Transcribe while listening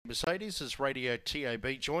Mercedes as Radio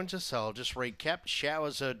TAB joins us. I'll just recap.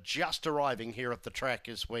 Showers are just arriving here at the track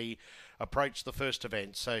as we approach the first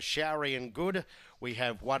event. So showery and good. We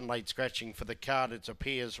have one late scratching for the card. It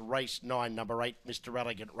appears race 9, number 8, Mr.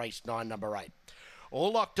 Elegant, race 9, number 8.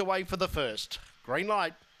 All locked away for the first. Green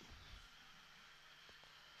light.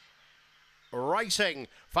 Racing.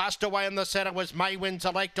 Fast away in the centre was Maywin's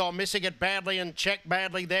Elect, missing it badly and checked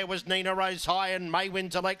badly. There was Nina Rose High, and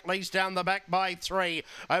Maywin's Elect leads down the back by 3.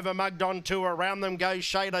 Over Mugged on 2. Around them goes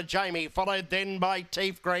Shayla Jamie, followed then by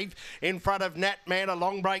Teeth Grief. In front of Nat Man, a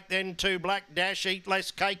long break then to Black Dash, Eat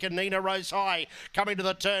Less Cake, and Nina Rose High. Coming to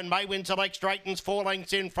the turn, Maywin's Elect straightens 4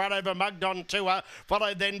 lengths in front over Mugged on 2.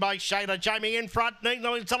 Followed then by Shayla Jamie in front. Nina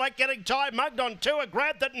Rose Elect getting tired. Mugged on 2.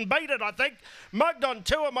 Grabbed it and beat it, I think. Mugged on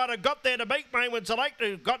 2 might have got there to beat Maywin's Elect,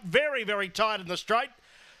 who got very, very tight in the straight.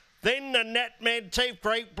 Then the Nat Man, Teeth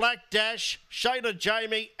Creek, Black Dash, Shayla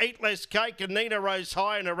Jamie, Eat Less Cake, and Nina Rose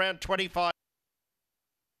High in around 25.